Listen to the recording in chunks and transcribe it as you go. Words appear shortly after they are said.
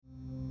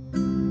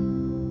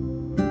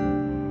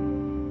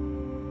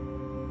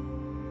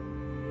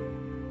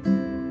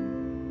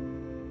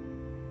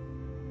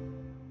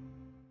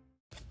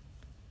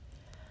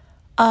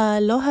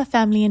Aloha,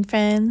 family and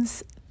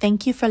friends.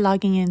 Thank you for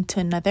logging in to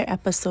another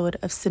episode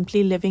of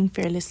Simply Living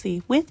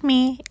Fearlessly with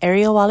me,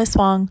 Ariel Wallace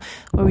Wong,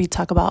 where we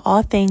talk about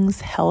all things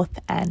health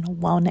and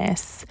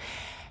wellness.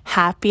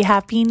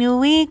 Happy new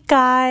week,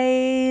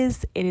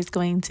 guys. It is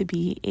going to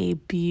be a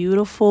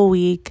beautiful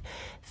week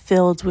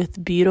filled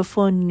with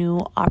beautiful new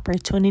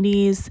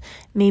opportunities.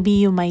 Maybe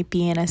you might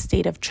be in a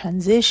state of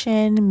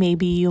transition.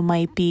 Maybe you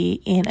might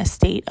be in a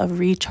state of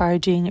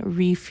recharging,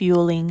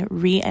 refueling,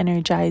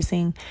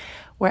 re-energizing.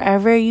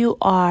 Wherever you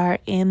are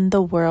in the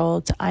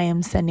world, I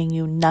am sending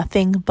you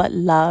nothing but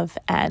love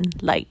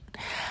and light.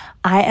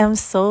 I am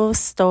so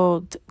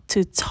stoked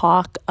to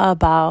talk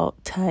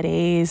about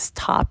today's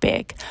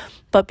topic.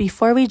 But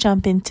before we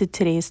jump into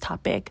today's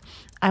topic,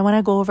 I want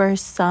to go over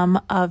some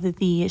of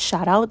the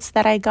shout outs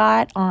that I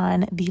got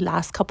on the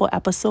last couple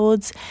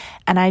episodes.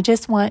 And I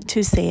just want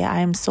to say I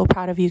am so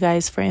proud of you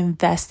guys for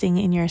investing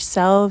in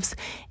yourselves,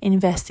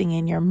 investing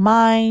in your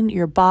mind,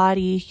 your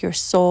body, your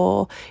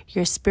soul,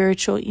 your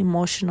spiritual,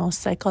 emotional,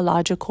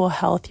 psychological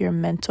health, your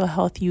mental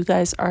health. You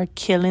guys are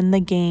killing the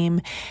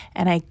game,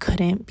 and I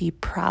couldn't be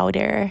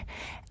prouder.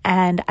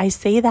 And I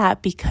say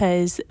that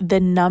because the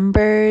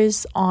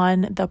numbers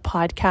on the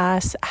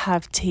podcast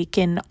have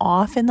taken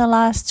off in the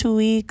last 2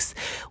 weeks,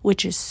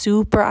 which is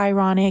super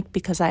ironic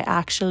because I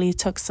actually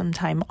took some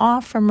time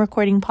off from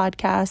recording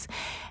podcasts.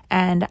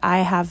 And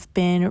I have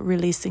been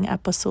releasing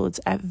episodes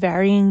at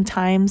varying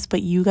times,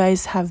 but you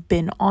guys have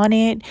been on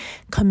it,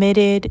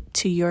 committed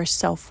to your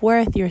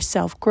self-worth, your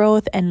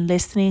self-growth, and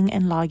listening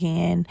and logging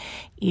in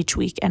each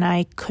week. And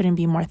I couldn't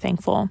be more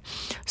thankful.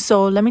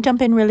 So let me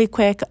jump in really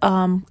quick.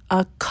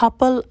 A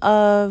couple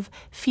of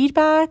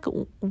feedback.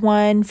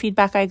 One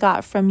feedback I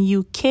got from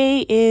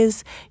UK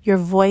is your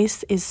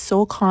voice is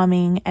so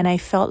calming, and I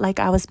felt like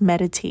I was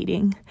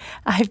meditating.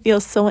 I feel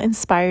so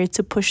inspired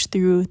to push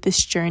through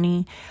this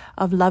journey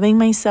of loving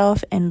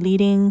myself and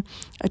leading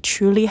a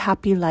truly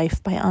happy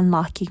life by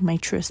unlocking my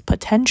truest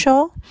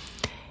potential.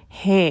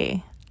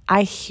 Hey,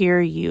 I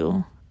hear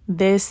you.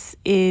 This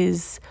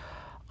is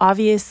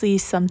obviously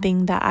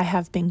something that I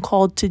have been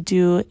called to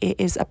do. It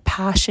is a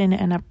passion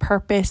and a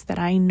purpose that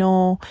I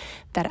know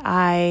that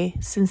I,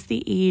 since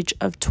the age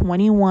of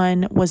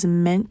 21, was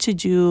meant to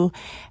do.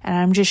 And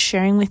I'm just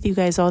sharing with you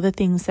guys all the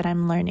things that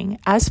I'm learning.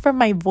 As for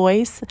my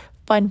voice,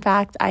 fun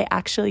fact, I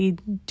actually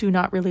do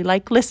not really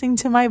like listening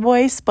to my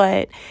voice,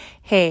 but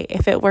hey,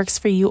 if it works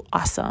for you,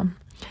 awesome.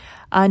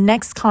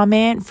 Next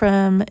comment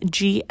from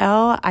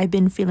GL. I've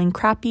been feeling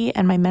crappy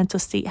and my mental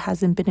state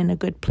hasn't been in a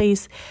good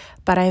place,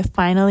 but I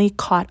finally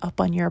caught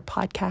up on your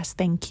podcast.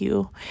 Thank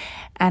you.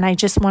 And I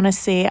just want to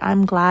say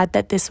I'm glad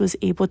that this was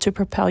able to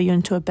propel you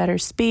into a better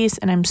space.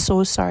 And I'm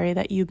so sorry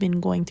that you've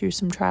been going through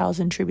some trials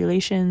and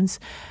tribulations.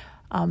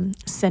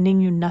 Sending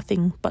you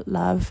nothing but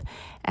love.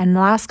 And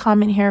last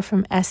comment here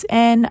from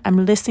SN.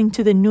 I'm listening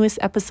to the newest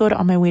episode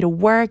on my way to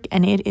work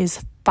and it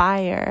is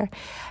fire.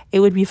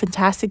 It would be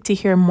fantastic to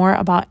hear more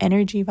about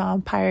energy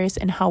vampires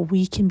and how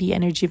we can be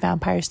energy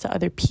vampires to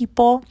other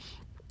people.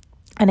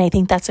 And I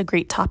think that's a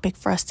great topic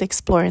for us to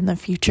explore in the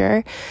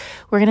future.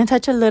 We're going to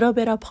touch a little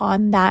bit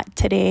upon that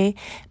today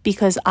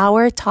because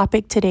our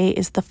topic today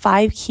is the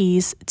 5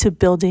 keys to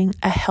building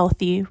a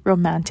healthy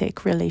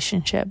romantic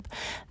relationship.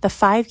 The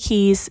 5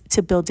 keys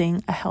to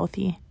building a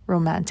healthy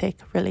romantic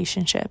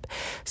relationship.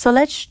 So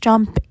let's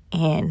jump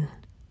in.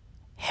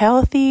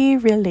 Healthy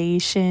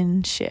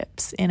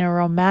relationships in a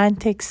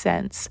romantic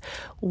sense.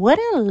 What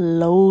a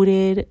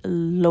loaded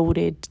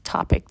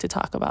topic to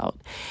talk about.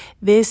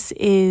 This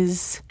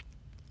is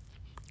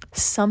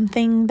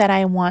something that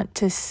I want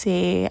to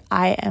say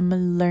I am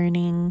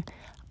learning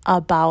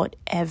about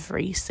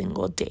every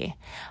single day.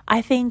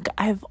 I think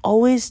I've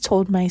always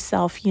told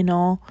myself,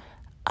 the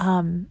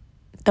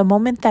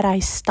moment that I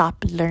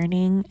stop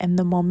learning and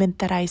the moment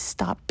that I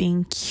stop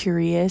being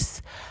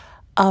curious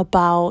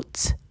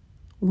about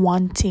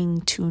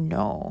wanting to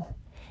know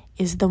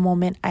is the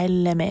moment I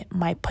limit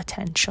my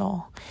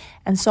potential.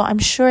 And so I'm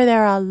sure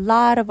there are a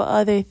lot of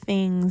other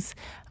things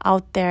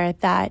out there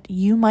that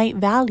you might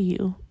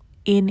value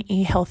in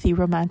a healthy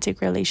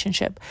romantic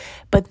relationship.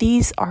 But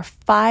these are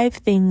 5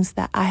 things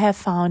that I have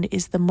found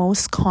is the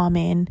most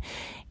common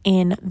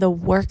in the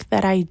work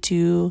that I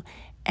do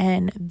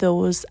and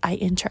those I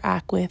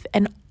interact with.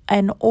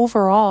 And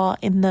overall,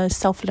 in the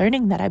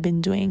self-learning that I've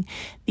been doing,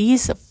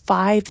 these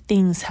 5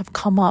 things have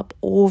come up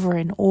over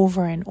and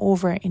over and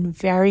over in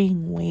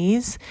varying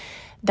ways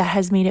that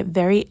has made it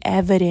very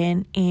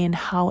evident in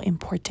how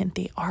important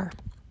they are.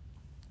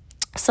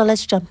 So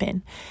let's jump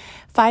in.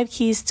 5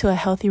 keys to a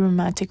healthy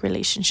romantic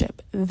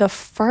relationship. The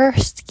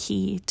first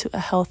key to a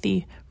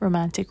healthy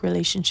romantic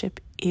relationship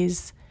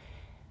is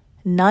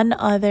none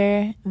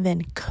other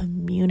than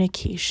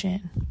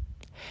communication.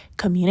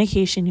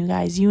 Communication, you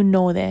guys, you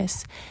know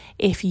this.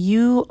 If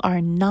you are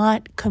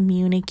not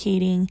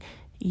communicating,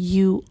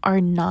 you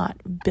are not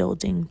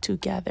building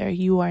together.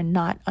 You are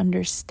not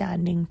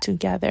understanding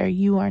together.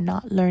 You are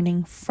not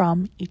learning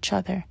from each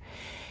other.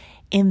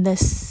 In the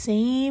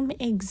same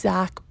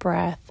exact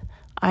breath,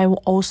 I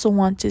also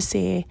want to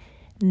say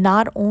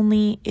not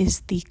only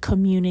is the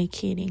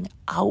communicating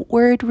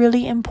outward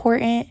really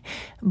important,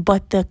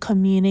 but the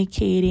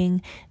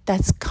communicating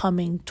that's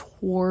coming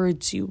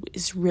towards you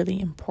is really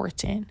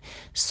important.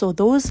 So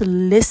those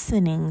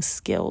listening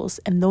skills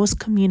and those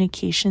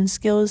communication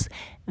skills,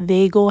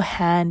 they go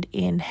hand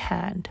in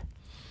hand.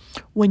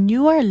 When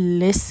you are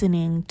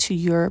listening to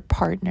your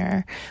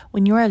partner,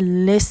 when you are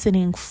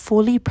listening,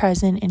 fully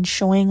present and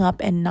showing up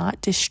and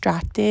not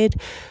distracted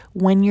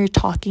when you're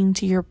talking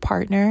to your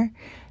partner,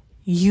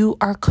 you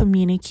are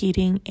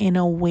communicating in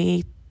a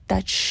way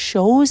that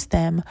shows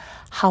them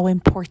how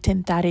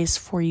important that is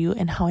for you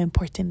and how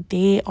important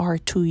they are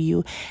to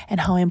you and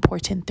how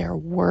important their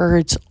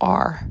words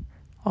are.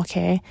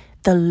 Okay?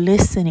 The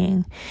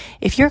listening.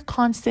 If you're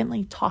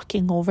constantly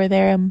talking over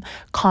them,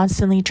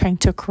 constantly trying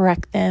to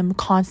correct them,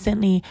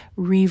 constantly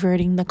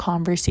reverting the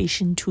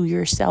conversation to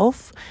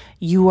yourself,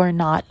 you are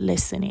not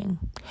listening.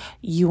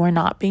 You are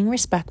not being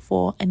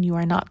respectful, and you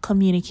are not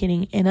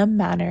communicating in a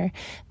manner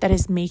that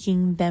is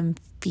making them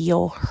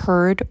feel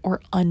heard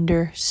or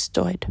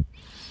understood.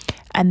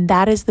 And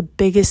that is the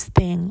biggest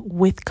thing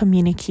with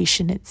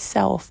communication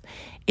itself,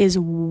 is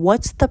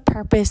what's the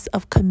purpose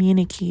of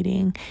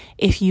communicating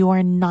if you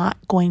are not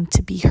going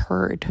to be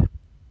heard?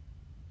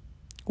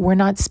 We're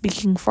not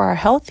speaking for our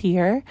health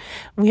here.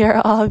 We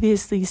are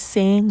obviously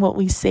saying what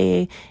we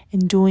say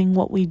and doing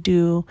what we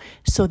do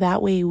so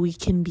that way we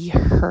can be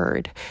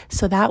heard.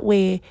 So that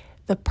way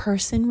the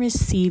person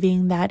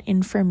receiving that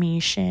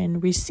information,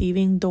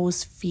 receiving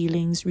those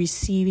feelings,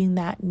 receiving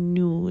that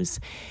news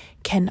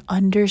can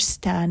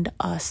understand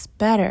us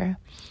better.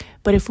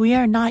 But if we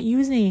are not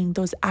using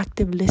those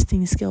active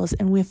listening skills,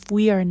 and if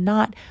we are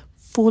not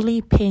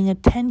fully paying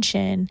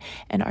attention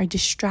and are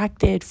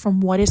distracted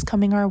from what is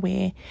coming our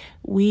way,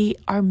 we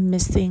are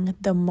missing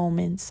the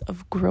moments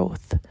of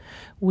growth.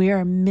 We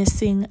are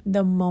missing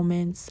the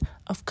moments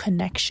of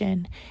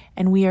connection,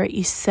 and we are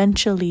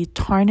essentially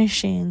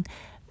tarnishing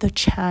the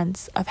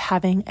chance of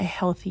having a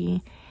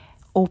healthy,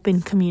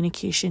 open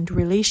communication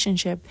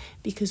relationship,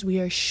 because we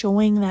are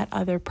showing that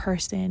other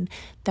person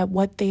that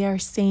what they are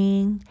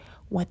saying,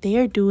 what they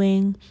are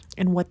doing,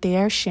 and what they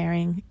are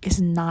sharing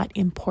is not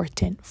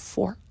important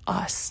for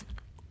us.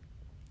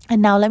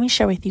 And now let me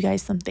share with you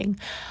guys something.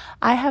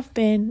 I have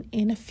been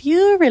in a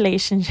few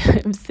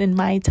relationships in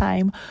my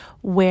time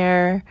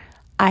where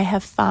I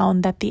have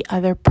found that the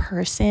other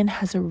person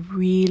has a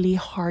really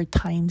hard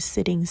time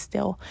sitting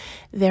still.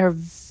 They're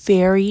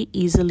very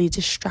easily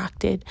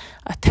distracted.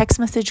 A text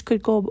message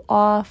could go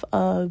off,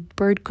 a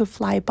bird could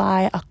fly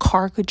by, a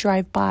car could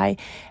drive by,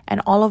 and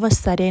all of a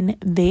sudden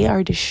they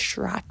are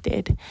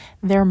distracted.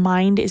 Their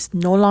mind is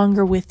no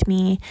longer with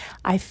me.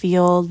 I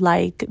feel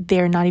like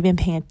they're not even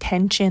paying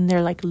attention.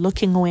 They're like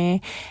looking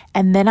away.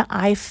 And then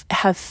I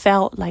have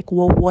felt like,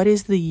 well, what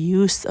is the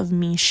use of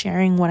me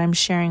sharing what I'm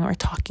sharing or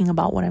talking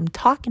about what I'm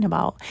talking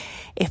about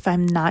if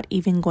I'm not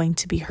even going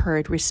to be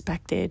heard,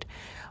 respected,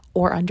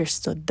 or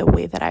understood the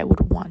way that I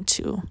would want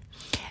to?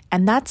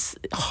 And that's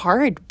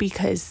hard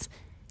because,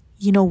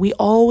 you know, we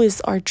always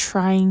are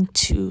trying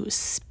to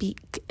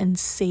speak and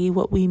say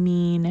what we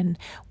mean and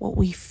what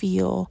we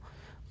feel.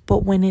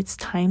 But when it's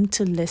time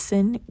to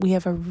listen, we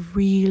have a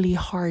really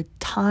hard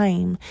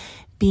time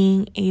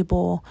being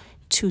able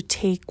to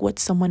take what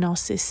someone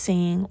else is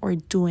saying or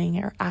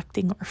doing or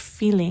acting or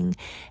feeling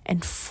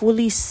and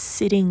fully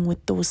sitting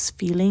with those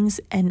feelings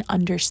and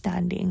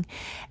understanding.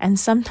 And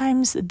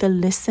sometimes the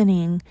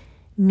listening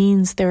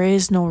means there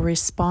is no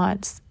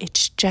response.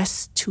 It's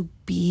just to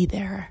be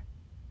there.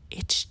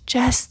 It's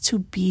just to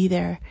be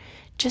there,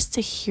 just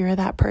to hear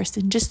that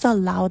person, just to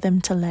allow them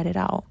to let it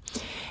out.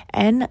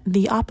 And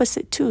the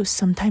opposite too.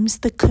 Sometimes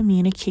the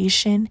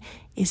communication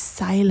is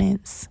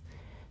silence.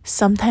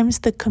 Sometimes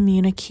the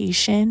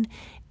communication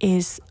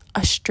is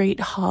a straight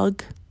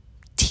hug,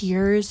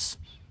 tears,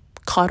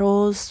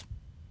 cuddles,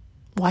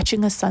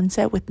 watching a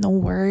sunset with no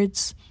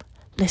words,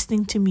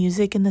 listening to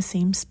music in the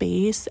same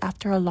space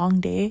after a long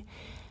day.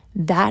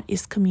 That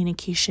is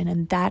communication,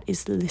 and that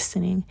is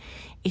listening.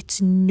 It's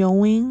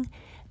knowing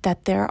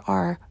that there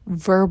are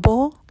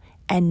verbal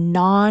and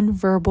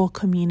non-verbal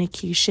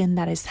communication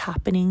that is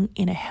happening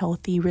in a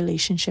healthy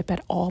relationship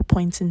at all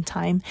points in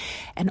time.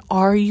 And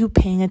are you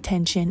paying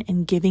attention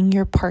and giving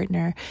your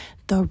partner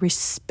the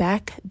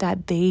respect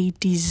that they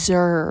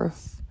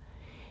deserve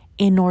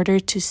in order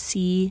to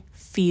see,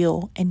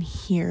 feel, and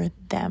hear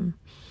them?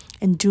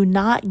 And do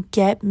not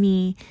get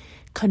me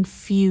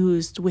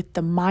confused with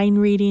the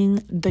mind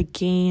reading, the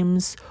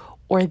games,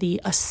 or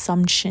the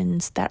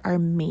assumptions that are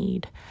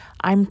made.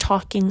 I'm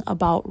talking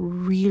about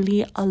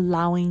really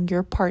allowing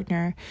your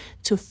partner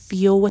to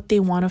feel what they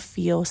want to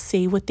feel,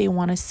 say what they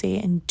want to say,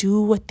 and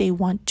do what they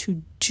want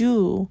to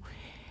do,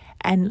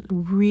 and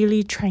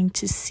really trying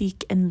to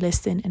seek and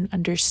listen and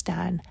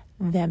understand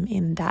them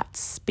in that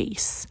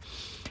space.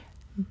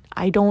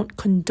 I don't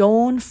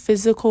condone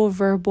physical,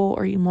 verbal,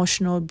 or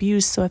emotional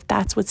abuse. So if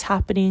that's what's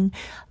happening,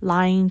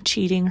 lying,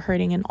 cheating,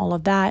 hurting, and all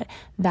of that,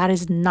 that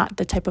is not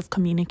the type of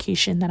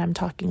communication that I'm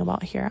talking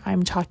about here.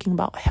 I'm talking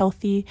about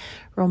healthy,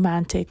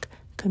 romantic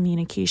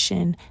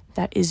communication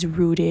that is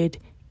rooted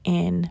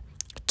in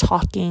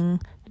talking,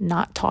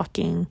 not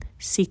talking,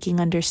 seeking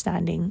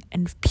understanding,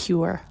 and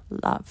pure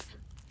love.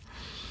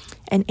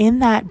 And in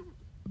that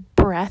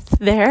breath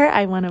there,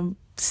 I want to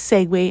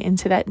segue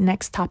into that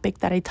next topic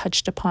that I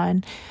touched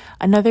upon.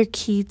 Another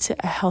key to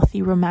a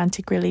healthy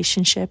romantic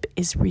relationship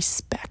is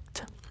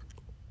respect.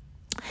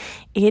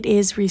 It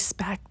is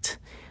respect.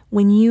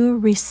 When you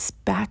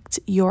respect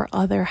your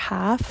other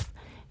half,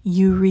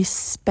 you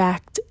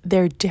respect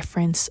their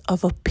difference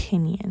of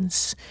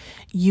opinions.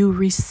 You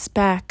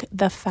respect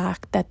the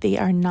fact that they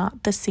are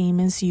not the same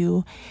as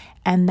you,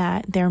 and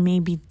that there may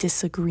be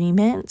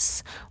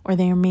disagreements or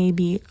there may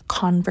be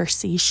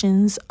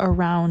conversations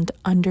around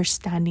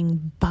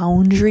understanding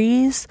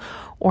boundaries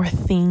or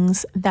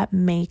things that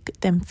make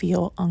them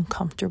feel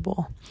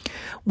uncomfortable.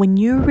 When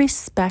you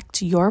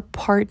respect your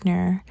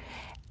partner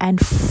and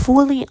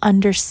fully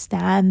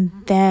understand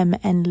them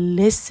and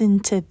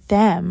listen to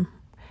them,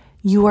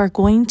 you are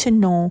going to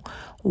know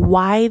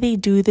why they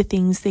do the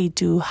things they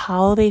do,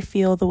 how they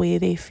feel the way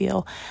they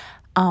feel,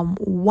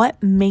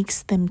 what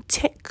makes them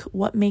tick,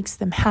 what makes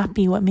them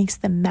happy, what makes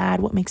them mad,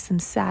 what makes them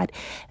sad.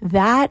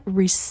 That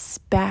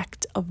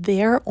respect of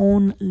their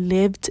own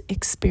lived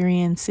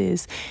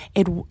experiences,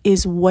 it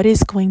is what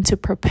is going to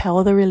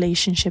propel the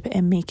relationship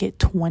and make it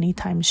 20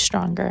 times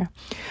stronger.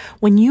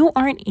 When you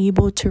aren't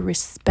able to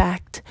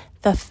respect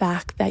the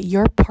fact that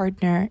your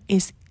partner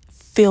is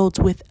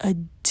filled with a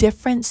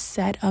different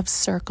set of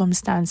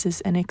circumstances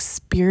and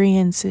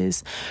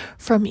experiences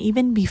from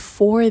even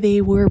before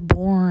they were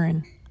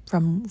born,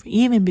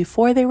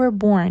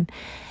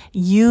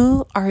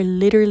 you are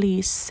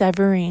literally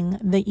severing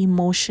the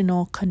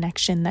emotional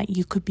connection that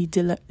you could be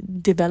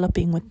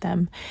developing with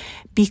them,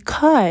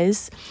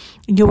 because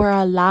you are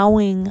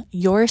allowing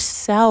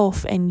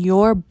yourself and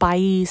your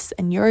bias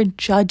and your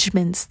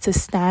judgments to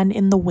stand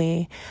in the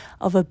way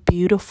of a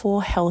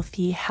beautiful,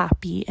 healthy,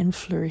 happy, and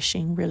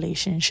flourishing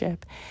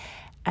relationship.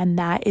 And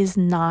that is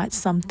not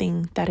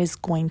something that is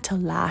going to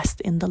last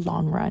in the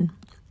long run.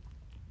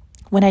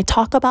 When I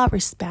talk about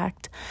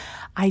respect,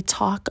 I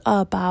talk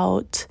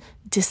about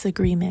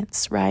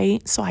disagreements,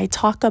 right? So I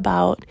talk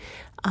about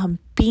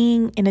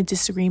being in a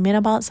disagreement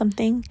about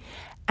something.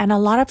 And a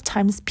lot of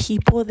times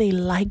people, they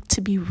like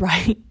to be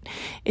right.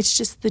 It's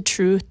just the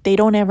truth. They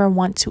don't ever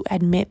want to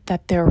admit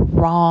that they're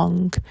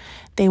wrong.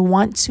 They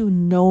want to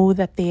know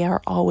that they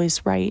are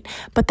always right.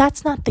 But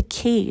that's not the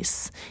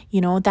case.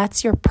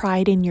 That's your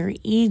pride and your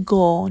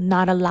ego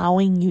not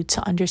allowing you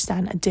to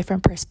understand a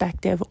different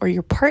perspective or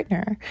your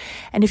partner.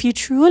 And if you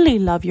truly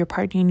love your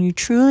partner and you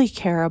truly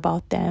care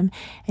about them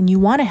and you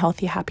want a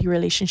healthy, happy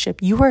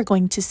relationship, you are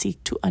going to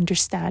seek to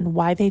understand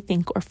why they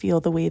think or feel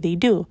the way they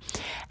do.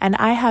 And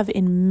I have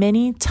in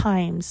many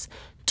times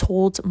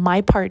told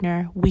my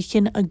partner, we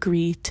can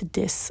agree to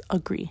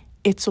disagree.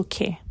 It's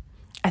okay.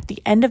 At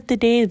the end of the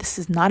day, this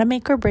is not a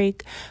make or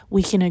break.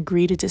 We can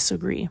agree to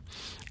disagree.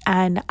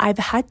 And I've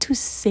had to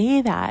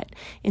say that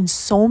in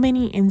so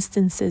many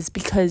instances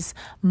because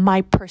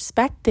my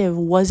perspective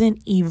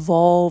wasn't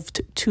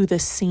evolved to the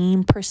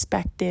same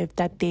perspective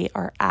that they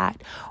are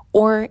at.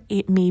 Or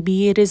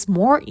maybe it is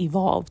more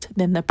evolved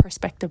than the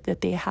perspective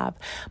that they have.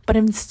 But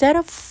instead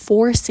of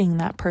forcing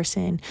that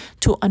person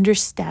to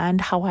understand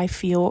how I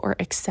feel or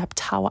accept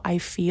how I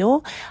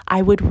feel,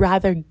 I would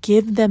rather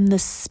give them the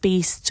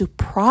space to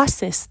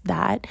process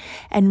that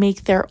and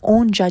make their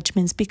own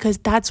judgments, because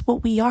that's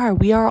what we are.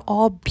 We are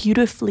all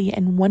beautifully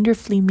and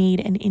wonderfully made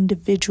and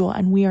individual,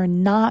 and we are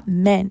not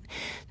meant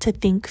to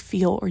think,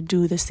 feel, or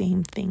do the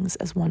same things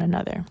as one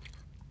another.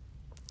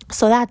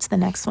 So that's the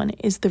next one,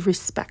 is the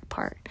respect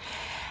part.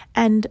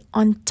 And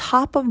on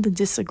top of the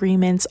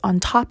disagreements, on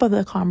top of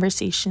the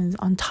conversations,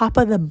 on top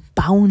of the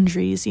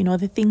boundaries,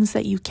 the things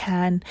that you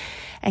can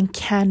and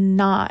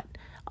cannot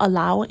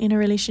allow in a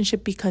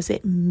relationship because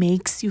it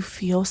makes you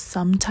feel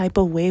some type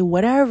of way,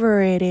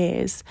 whatever it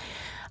is,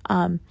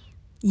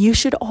 you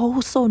should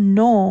also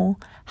know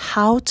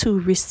how to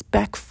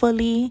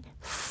respectfully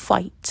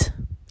fight.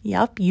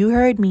 Yep, you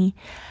heard me.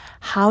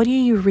 How do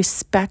you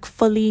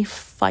respectfully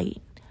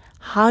fight?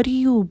 How do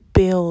you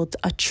build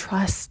a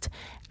trust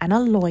and a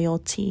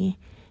loyalty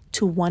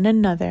to one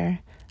another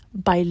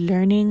by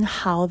learning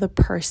how the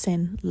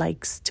person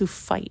likes to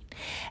fight?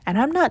 And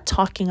I'm not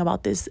talking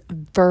about this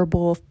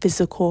verbal,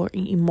 physical, or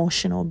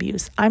emotional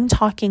abuse. I'm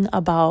talking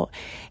about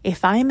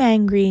if I'm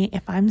angry,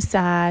 if I'm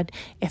sad,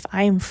 if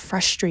I am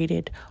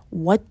frustrated,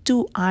 what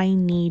do I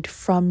need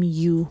from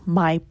you,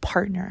 my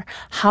partner?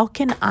 How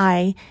can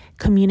I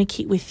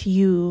communicate with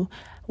you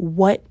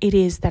what it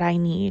is that I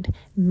need?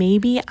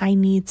 Maybe I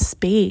need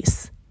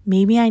space.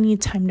 Maybe I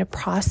need time to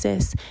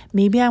process.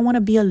 Maybe I want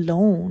to be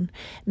alone.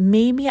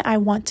 Maybe I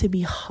want to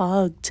be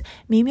hugged.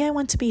 Maybe I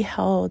want to be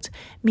held.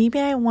 Maybe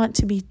I want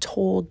to be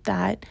told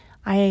that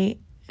I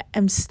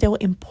am still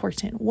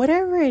important.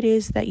 Whatever it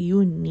is that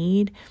you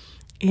need,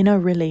 in a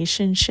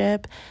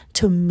relationship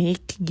to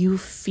make you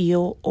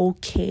feel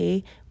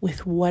okay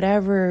with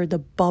whatever the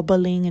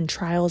bubbling and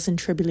trials and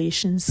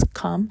tribulations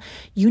come,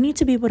 you need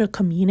to be able to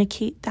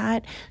communicate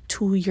that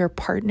to your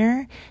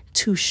partner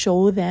to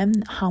show them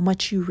how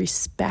much you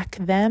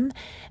respect them,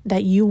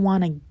 that you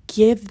want to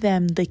give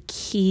them the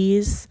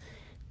keys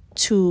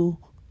to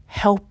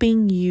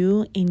helping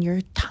you in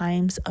your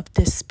times of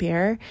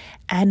despair,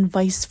 and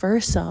vice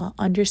versa,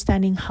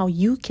 understanding how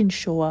you can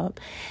show up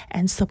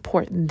and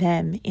support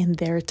them in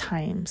their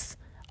times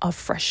of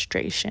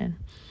frustration.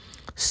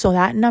 So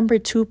that number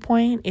 2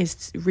 point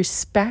is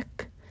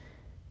respect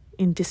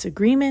in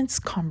disagreements,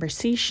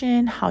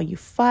 conversation, how you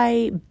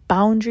fight,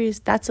 boundaries.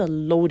 That's a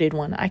loaded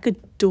one. I could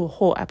do a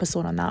whole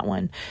episode on that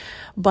one,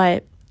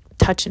 but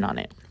touching on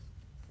it.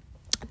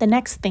 The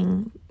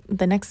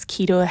next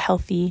key to a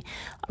healthy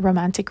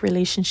romantic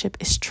relationship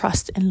is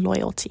trust and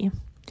loyalty.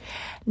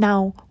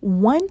 Now,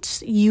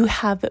 once you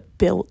have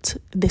built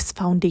this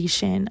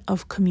foundation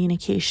of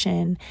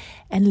communication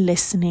and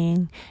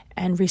listening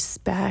and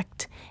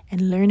respect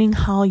and learning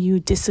how you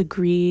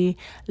disagree,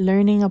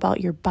 learning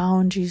about your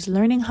boundaries,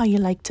 learning how you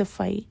like to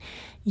fight,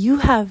 you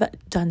have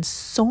done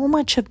so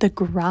much of the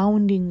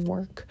grounding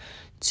work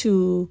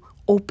to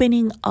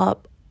opening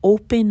up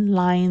open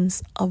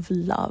lines of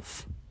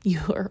love. You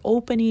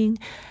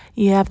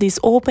have these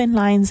open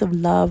lines of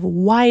love,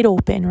 wide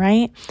open,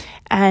 right?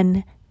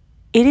 And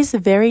it is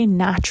very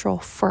natural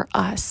for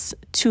us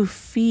to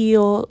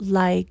feel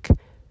like,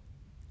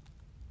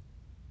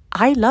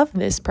 I love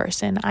this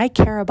person, I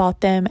care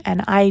about them,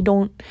 and I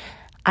don't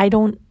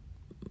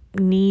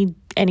need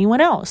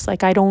anyone else.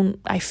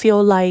 I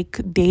feel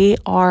like they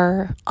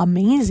are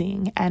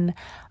amazing, and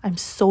I'm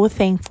so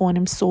thankful and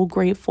I'm so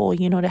grateful,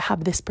 to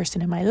have this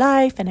person in my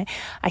life. And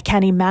I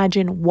can't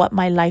imagine what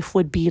my life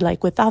would be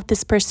like without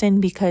this person,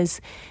 because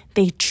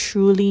they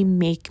truly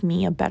make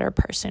me a better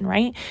person,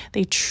 right?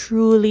 They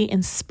truly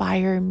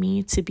inspire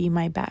me to be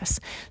my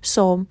best.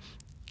 So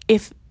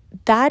if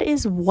that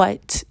is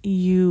what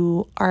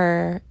you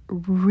are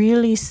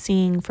really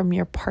seeing from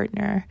your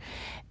partner,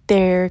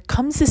 there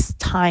comes this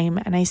time,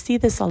 and I see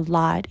this a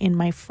lot in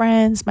my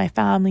friends, my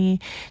family,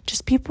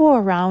 just people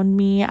around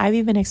me. I've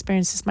even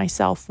experienced this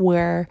myself,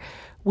 where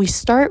we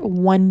start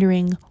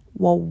wondering,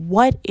 well,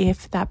 what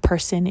if that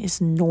person is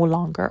no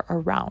longer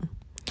around?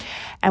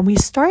 And we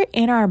start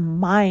in our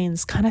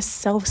minds kind of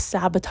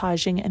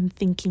self-sabotaging and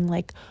thinking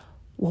like,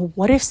 well,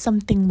 what if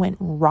something went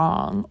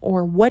wrong?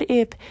 Or what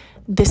if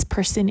this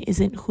person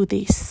isn't who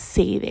they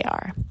say they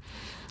are?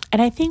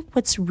 And I think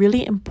what's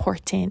really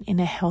important in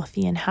a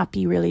healthy and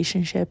happy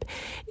relationship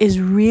is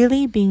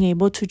really being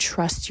able to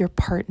trust your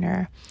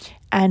partner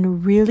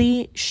and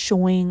really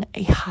showing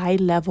a high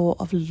level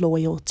of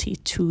loyalty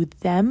to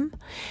them.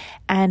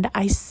 And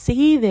I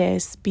say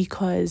this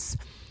because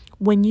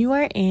when you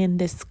are in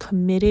this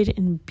committed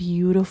and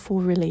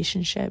beautiful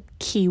relationship,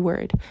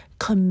 keyword,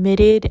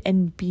 committed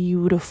and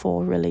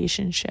beautiful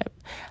relationship.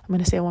 I'm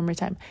going to say it one more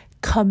time.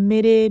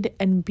 Committed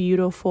and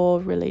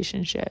beautiful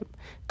relationship.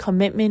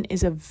 Commitment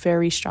is a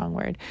very strong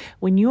word.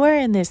 When you are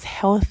in this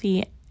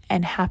healthy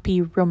and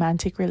happy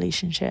romantic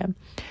relationship,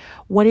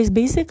 what is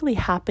basically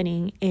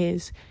happening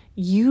is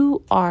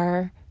you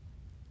are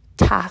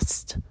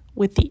tasked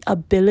with the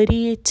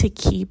ability to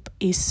keep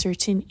a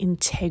certain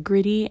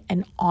integrity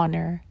and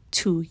honor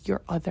to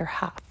your other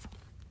half.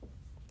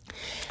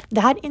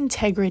 That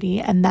integrity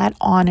and that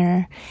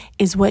honor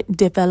is what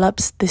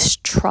develops this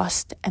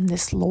trust and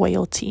this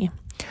loyalty.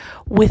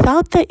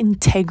 Without the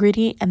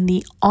integrity and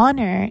the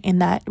honor in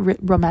that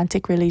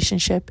romantic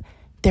relationship,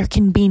 there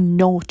can be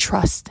no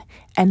trust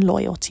and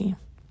loyalty.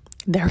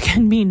 There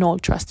can be no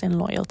trust and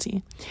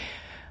loyalty.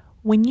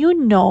 When you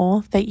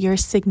know that your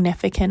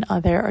significant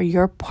other or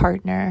your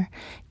partner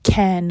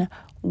can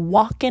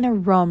walk in a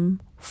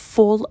room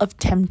full of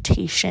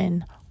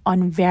temptation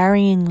on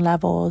varying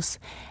levels,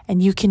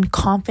 and you can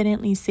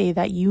confidently say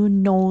that you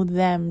know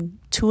them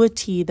to a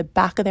T, the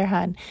back of their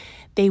hand,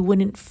 they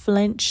wouldn't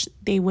flinch,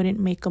 they wouldn't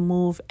make a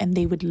move, and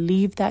they would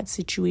leave that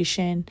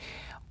situation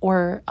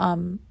or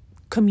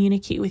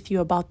communicate with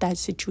you about that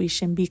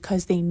situation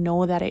because they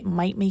know that it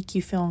might make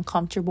you feel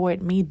uncomfortable,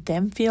 it made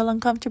them feel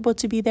uncomfortable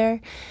to be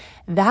there.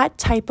 That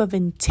type of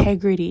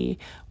integrity,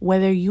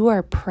 whether you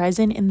are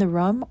present in the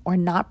room or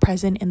not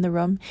present in the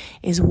room,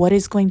 is what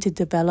is going to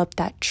develop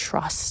that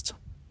trust.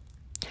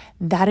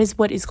 That is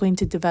what is going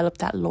to develop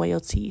that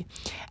loyalty.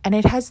 And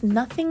it has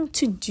nothing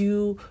to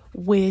do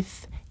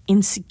with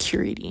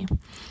insecurity.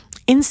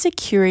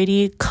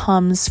 Insecurity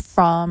comes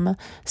from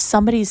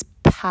somebody's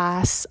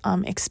past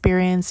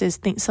experiences,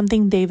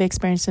 something they've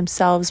experienced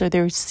themselves or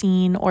they've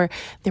seen or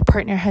their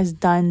partner has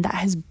done that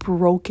has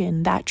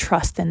broken that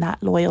trust and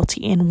that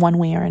loyalty in one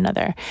way or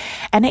another.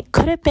 And it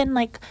could have been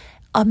like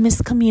a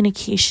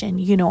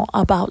miscommunication,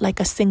 about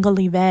like a single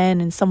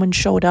event and someone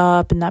showed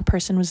up and that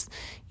person was,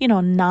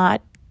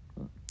 not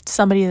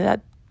somebody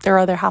that their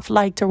other half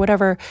liked or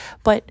whatever.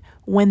 But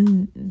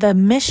when the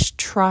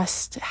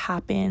mistrust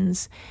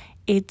happens,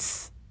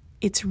 it's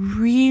it's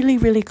really,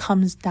 really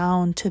comes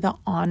down to the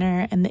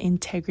honor and the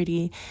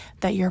integrity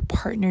that your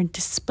partner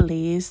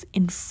displays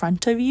in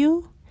front of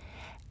you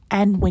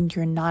and when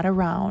you're not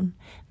around,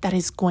 that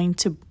is going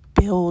to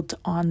build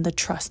on the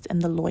trust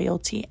and the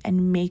loyalty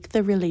and make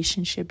the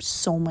relationship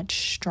so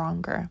much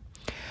stronger.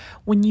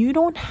 When you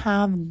don't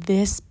have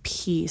this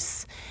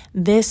peace,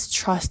 this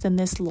trust and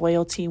this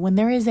loyalty, when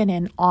there isn't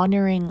an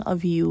honoring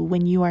of you,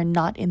 when you are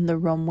not in the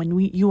room, when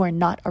you are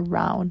not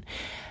around,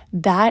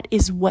 that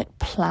is what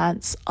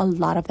plants a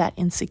lot of that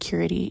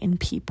insecurity in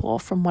people,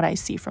 from what I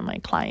see from my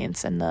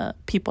clients and the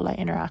people I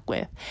interact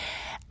with.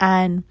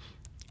 And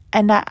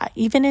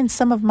even in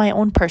some of my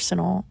own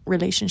personal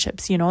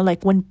relationships,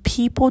 like when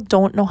people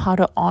don't know how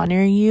to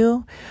honor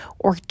you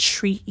or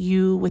treat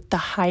you with the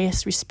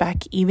highest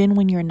respect, even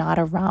when you're not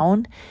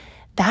around,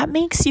 that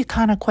makes you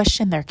kind of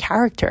question their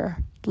character,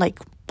 like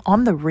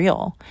on the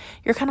real.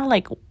 You're kind of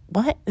like,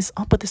 what is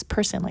up with this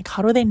person? Like,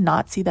 how do they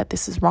not see that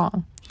this is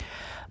wrong?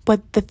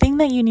 But the thing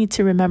that you need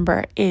to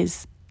remember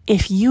is,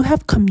 if you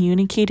have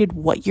communicated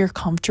what you're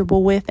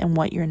comfortable with and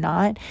what you're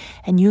not,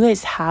 and you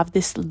guys have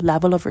this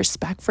level of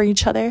respect for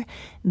each other,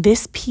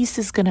 this piece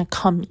is going to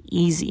come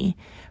easy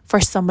for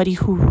somebody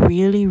who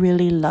really,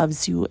 really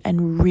loves you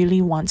and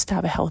really wants to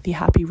have a healthy,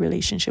 happy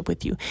relationship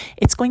with you.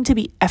 It's going to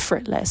be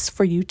effortless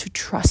for you to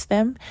trust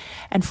them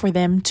and for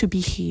them to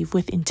behave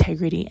with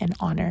integrity and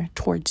honor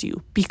towards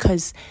you,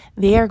 because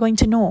they are going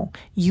to know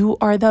you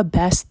are the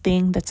best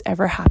thing that's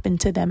ever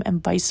happened to them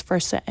and vice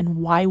versa. And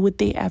why would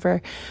they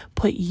ever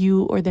put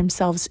you or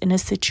themselves in a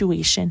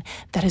situation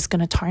that is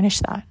going to tarnish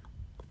that?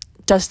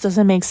 Just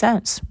doesn't make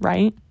sense,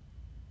 right?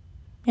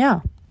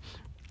 Yeah.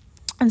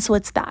 And so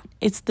it's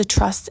the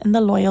trust and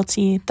the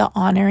loyalty, the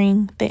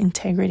honoring, the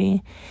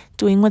integrity,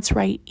 doing what's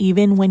right,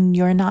 even when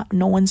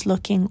no one's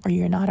looking or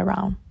you're not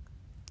around.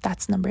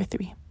 That's number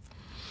 3.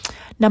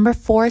 Number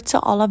 4 to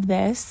all of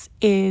this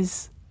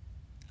is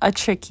a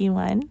tricky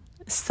one.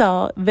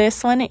 So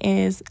this one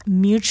is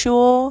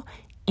mutual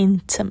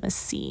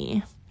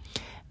intimacy.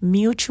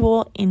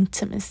 Mutual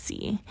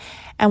intimacy.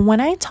 And when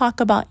I talk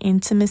about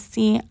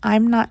intimacy,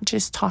 I'm not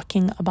just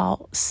talking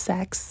about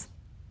sex.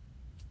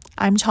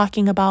 I'm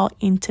talking about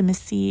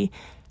intimacy,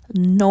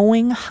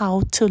 knowing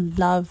how to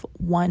love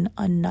one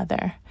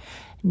another,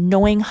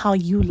 knowing how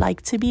you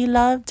like to be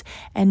loved,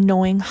 and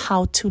knowing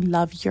how to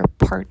love your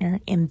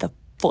partner in the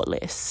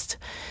fullest.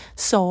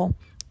 So,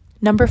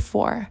 number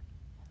 4,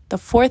 the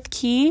 4th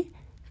key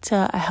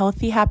to a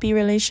healthy, happy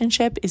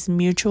relationship is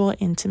mutual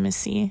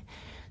intimacy.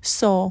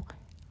 So,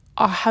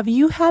 have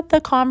you had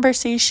the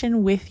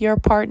conversation with your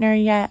partner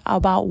yet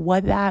about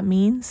what that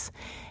means?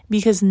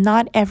 Because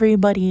not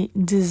everybody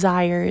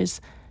desires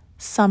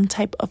some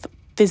type of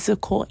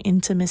physical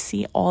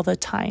intimacy all the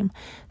time.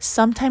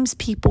 Sometimes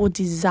people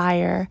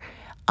desire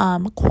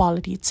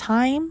quality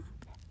time,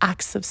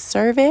 acts of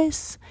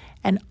service,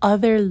 and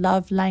other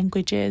love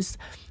languages,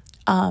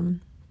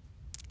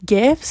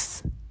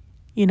 gifts,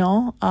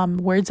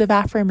 words of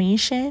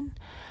affirmation.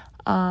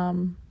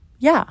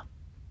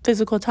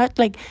 Physical touch.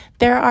 Like,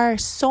 there are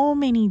so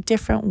many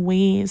different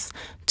ways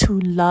to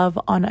love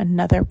on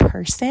another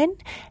person,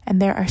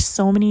 and there are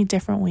so many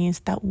different ways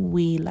that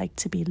we like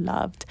to be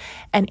loved.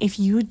 And if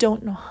you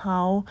don't know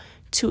how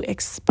to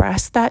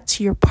express that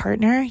to your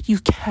partner, you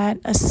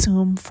can't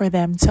assume for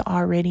them to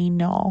already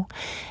know.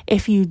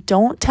 If you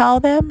don't tell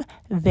them,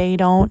 they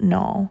don't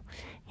know.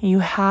 You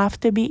have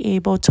to be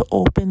able to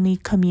openly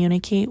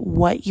communicate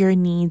what your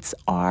needs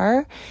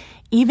are.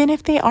 Even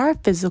if they are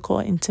physical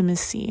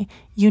intimacy,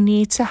 you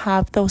need to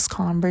have those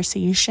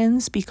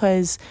conversations,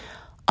 because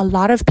a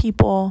lot of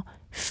people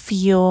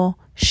feel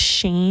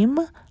shame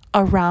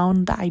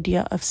around the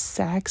idea of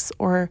sex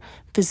or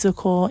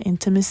physical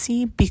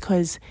intimacy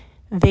because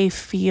they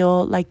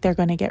feel like they're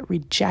going to get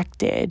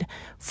rejected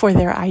for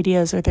their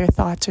ideas or their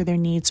thoughts or their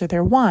needs or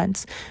their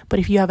wants. But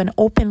if you have an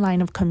open line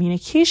of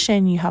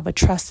communication, you have a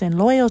trust and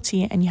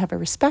loyalty, and you have a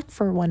respect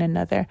for one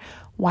another,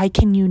 why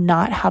can you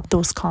not have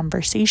those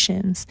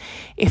conversations?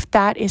 If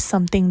that is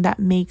something that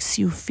makes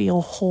you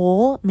feel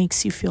whole,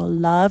 makes you feel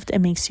loved,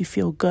 and makes you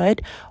feel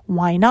good,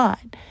 why not?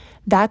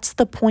 That's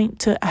the point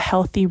to a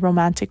healthy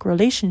romantic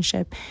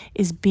relationship,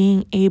 is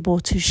being able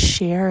to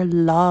share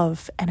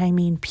love, and I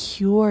mean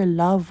pure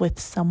love, with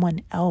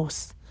someone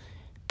else.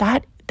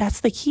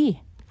 That's the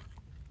key.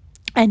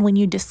 And when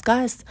you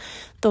discuss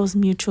those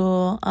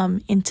mutual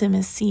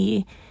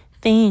intimacy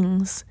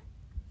things,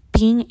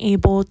 being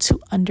able to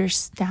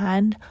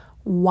understand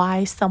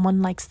why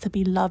someone likes to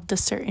be loved a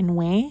certain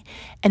way,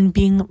 and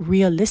being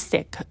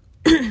realistic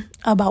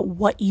about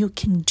what you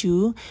can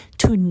do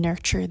to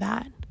nurture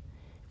that.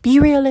 Be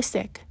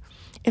realistic.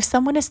 If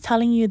someone is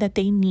telling you that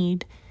they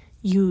need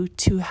you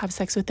to have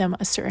sex with them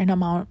a certain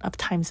amount of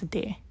times a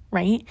day,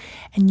 right?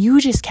 And you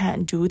just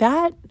can't do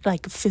that,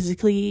 like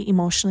physically,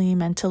 emotionally,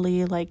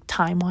 mentally, like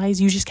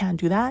time-wise, you just can't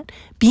do that.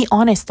 Be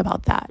honest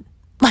about that.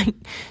 Like,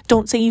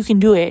 don't say you can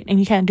do it and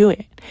you can't do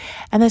it.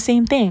 And the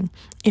same thing,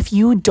 if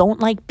you don't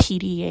like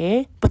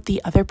PDA, but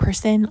the other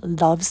person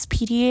loves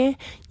PDA,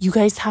 you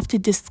guys have to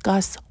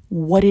discuss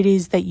what it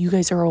is that you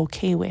guys are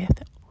okay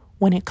with.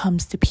 when it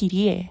comes to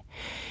PDA.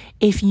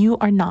 If you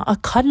are not a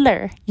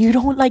cuddler, you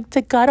don't like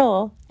to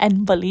cuddle,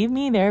 and believe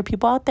me, there are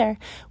people out there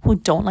who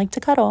don't like to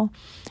cuddle,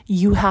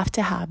 you have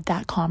to have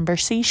that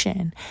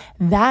conversation.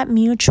 That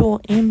mutual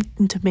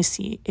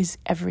intimacy is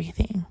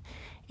everything.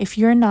 If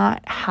you're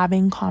not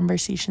having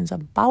conversations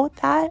about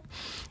that,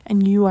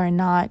 and you are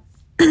not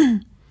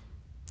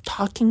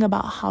talking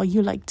about how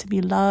you like to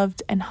be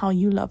loved and how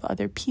you love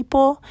other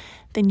people,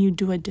 then you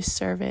do a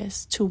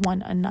disservice to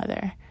one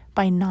another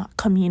by not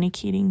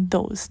communicating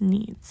those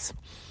needs.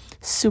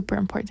 Super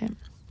important.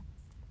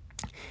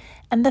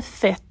 And the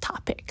fifth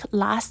topic,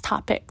 last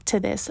topic to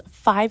this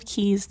 5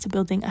 keys to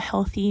building a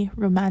healthy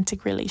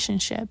romantic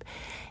relationship,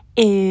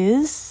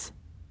 is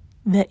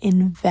the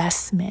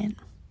investment.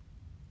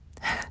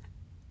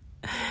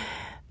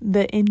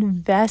 The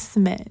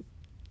investment.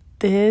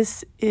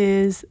 This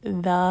is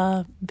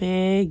the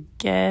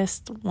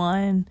biggest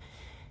one.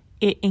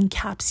 It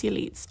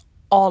encapsulates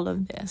all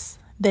of this,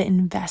 the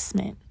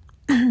investment.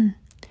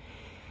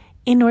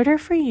 In order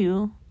for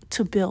you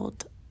to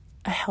build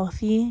a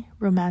healthy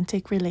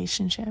romantic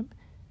relationship,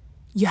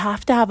 you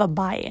have to have a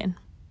buy-in.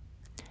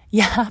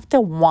 You have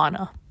to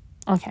wanna.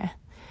 Okay.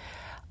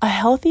 A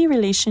healthy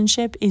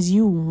relationship is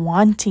you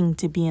wanting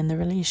to be in the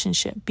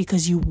relationship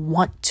because you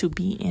want to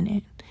be in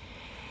it.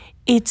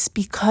 It's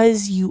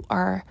because you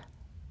are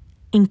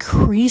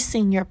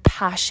increasing your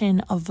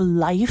passion of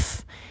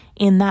life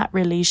in that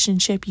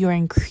relationship. You're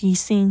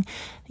increasing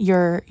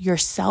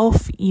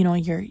yourself,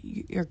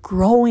 you're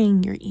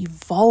growing, you're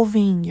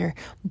evolving, you're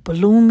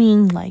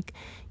blooming.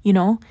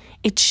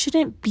 It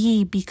shouldn't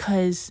be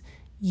because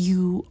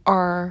you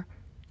are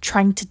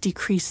trying to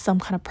decrease some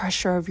kind of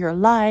pressure of your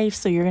life.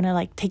 So you're going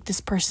to take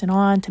this person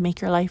on to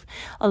make your life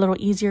a little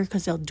easier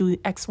because they'll do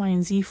X, Y,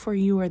 and Z for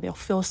you, or they'll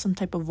fill some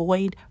type of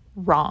void.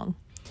 Wrong.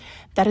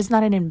 That is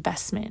not an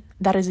investment.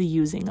 That is a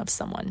using of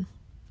someone.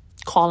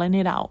 Calling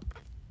it out.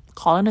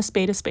 Calling a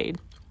spade a spade.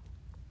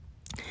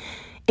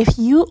 If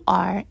you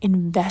are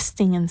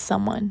investing in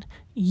someone,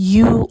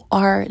 you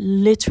are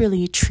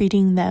literally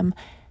treating them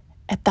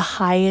at the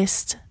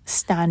highest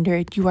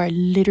standard. You are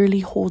literally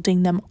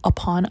holding them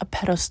upon a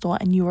pedestal,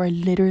 and you are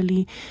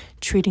literally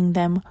treating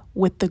them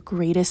with the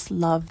greatest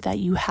love that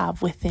you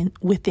have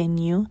within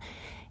you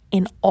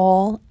in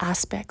all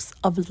aspects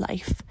of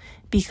life,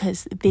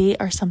 because they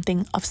are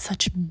something of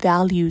such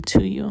value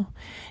to you.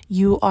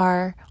 You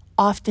are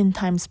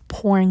oftentimes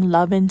pouring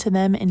love into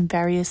them in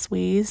various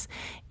ways.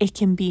 It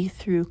can be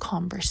through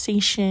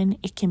conversation,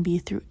 it can be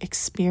through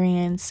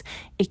experience,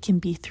 it can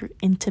be through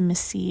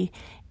intimacy,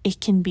 it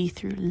can be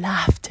through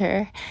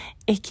laughter,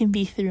 it can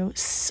be through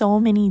so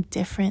many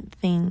different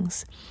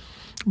things.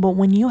 But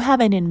when you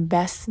have an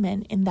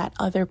investment in that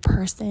other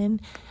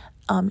person,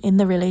 in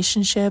the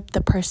relationship,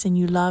 the person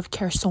you love,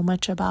 care so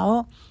much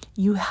about,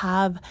 you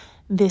have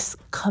this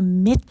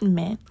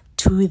commitment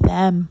to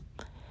them.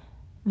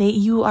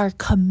 You are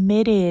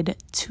committed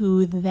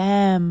to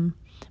them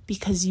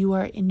because you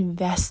are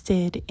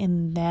invested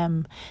in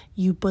them.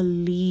 You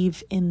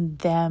believe in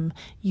them.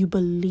 You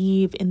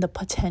believe in the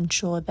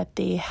potential that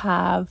they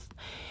have.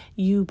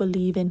 You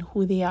believe in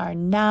who they are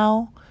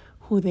now,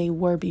 who they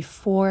were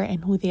before,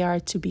 and who they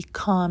are to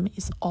become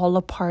is all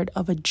a part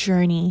of a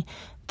journey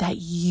that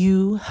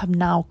you have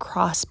now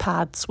crossed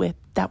paths with,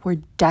 that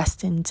we're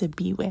destined to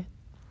be with.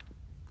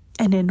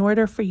 And in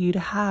order for you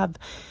to have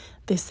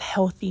this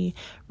healthy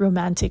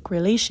romantic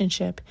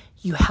relationship,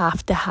 you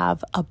have to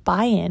have a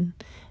buy-in.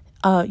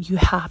 You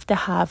have to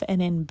have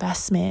an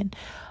investment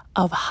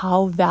of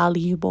how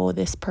valuable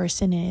this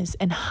person is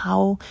and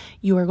how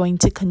you are going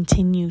to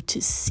continue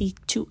to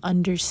seek to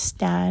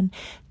understand,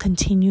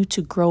 continue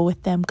to grow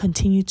with them,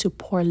 continue to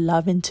pour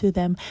love into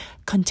them,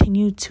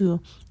 continue to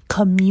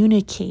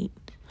communicate.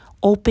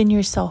 Open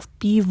yourself,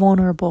 be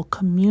vulnerable,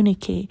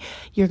 communicate.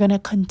 You're going to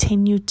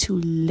continue to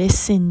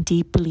listen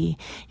deeply.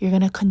 You're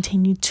going to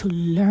continue to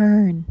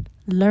learn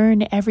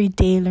every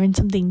day, learn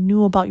something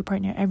new about your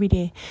partner every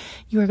day.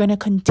 You are going to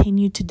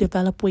continue to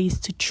develop ways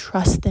to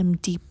trust them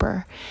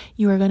deeper.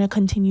 You are going to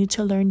continue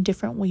to learn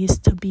different ways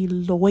to be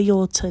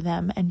loyal to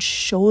them and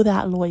show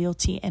that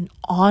loyalty and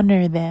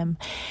honor them,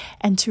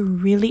 and to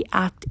really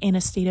act in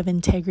a state of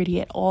integrity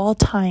at all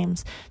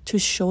times to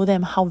show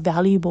them how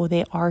valuable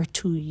they are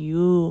to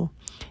you.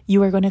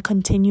 You are going to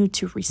continue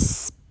to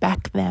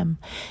respect them.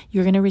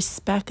 You're going to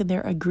respect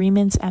their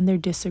agreements and their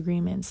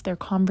disagreements, their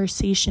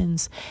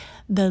conversations,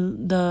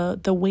 the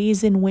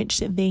ways in which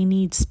they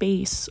need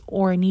space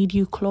or need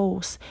you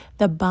close,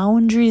 the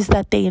boundaries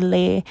that they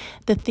lay,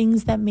 the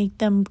things that make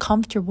them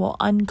comfortable,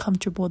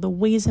 uncomfortable, the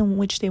ways in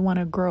which they want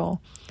to grow.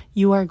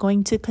 You are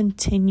going to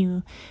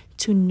continue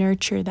to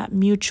nurture that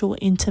mutual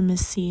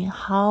intimacy,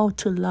 how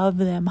to love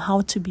them,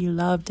 how to be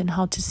loved, and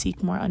how to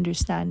seek more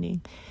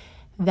understanding.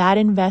 That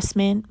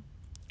investment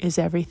is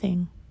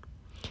everything.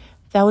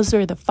 Those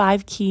are the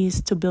 5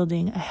 keys to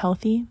building a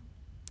healthy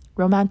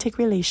romantic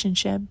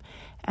relationship.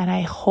 And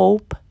I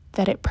hope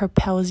that it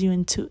propels you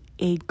into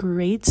a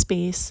great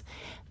space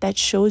that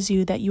shows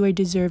you that you are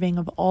deserving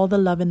of all the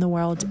love in the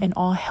world and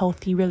all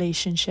healthy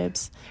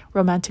relationships,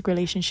 romantic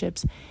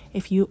relationships,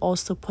 if you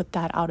also put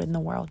that out in the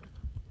world.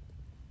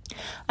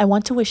 I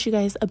want to wish you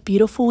guys a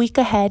beautiful week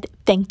ahead.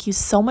 Thank you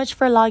so much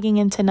for logging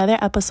into another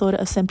episode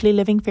of Simply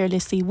Living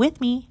Fearlessly with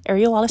me,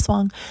 Ariel Wallace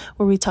Wong,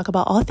 where we talk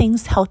about all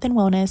things health and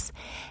wellness.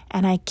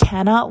 And I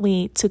cannot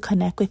wait to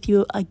connect with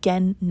you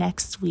again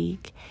next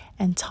week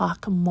and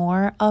talk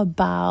more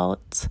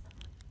about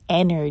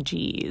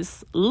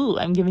energies. Ooh,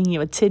 I'm giving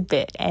you a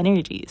tidbit.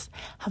 Energies.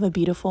 Have a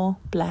beautiful,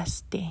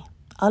 blessed day.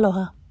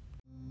 Aloha.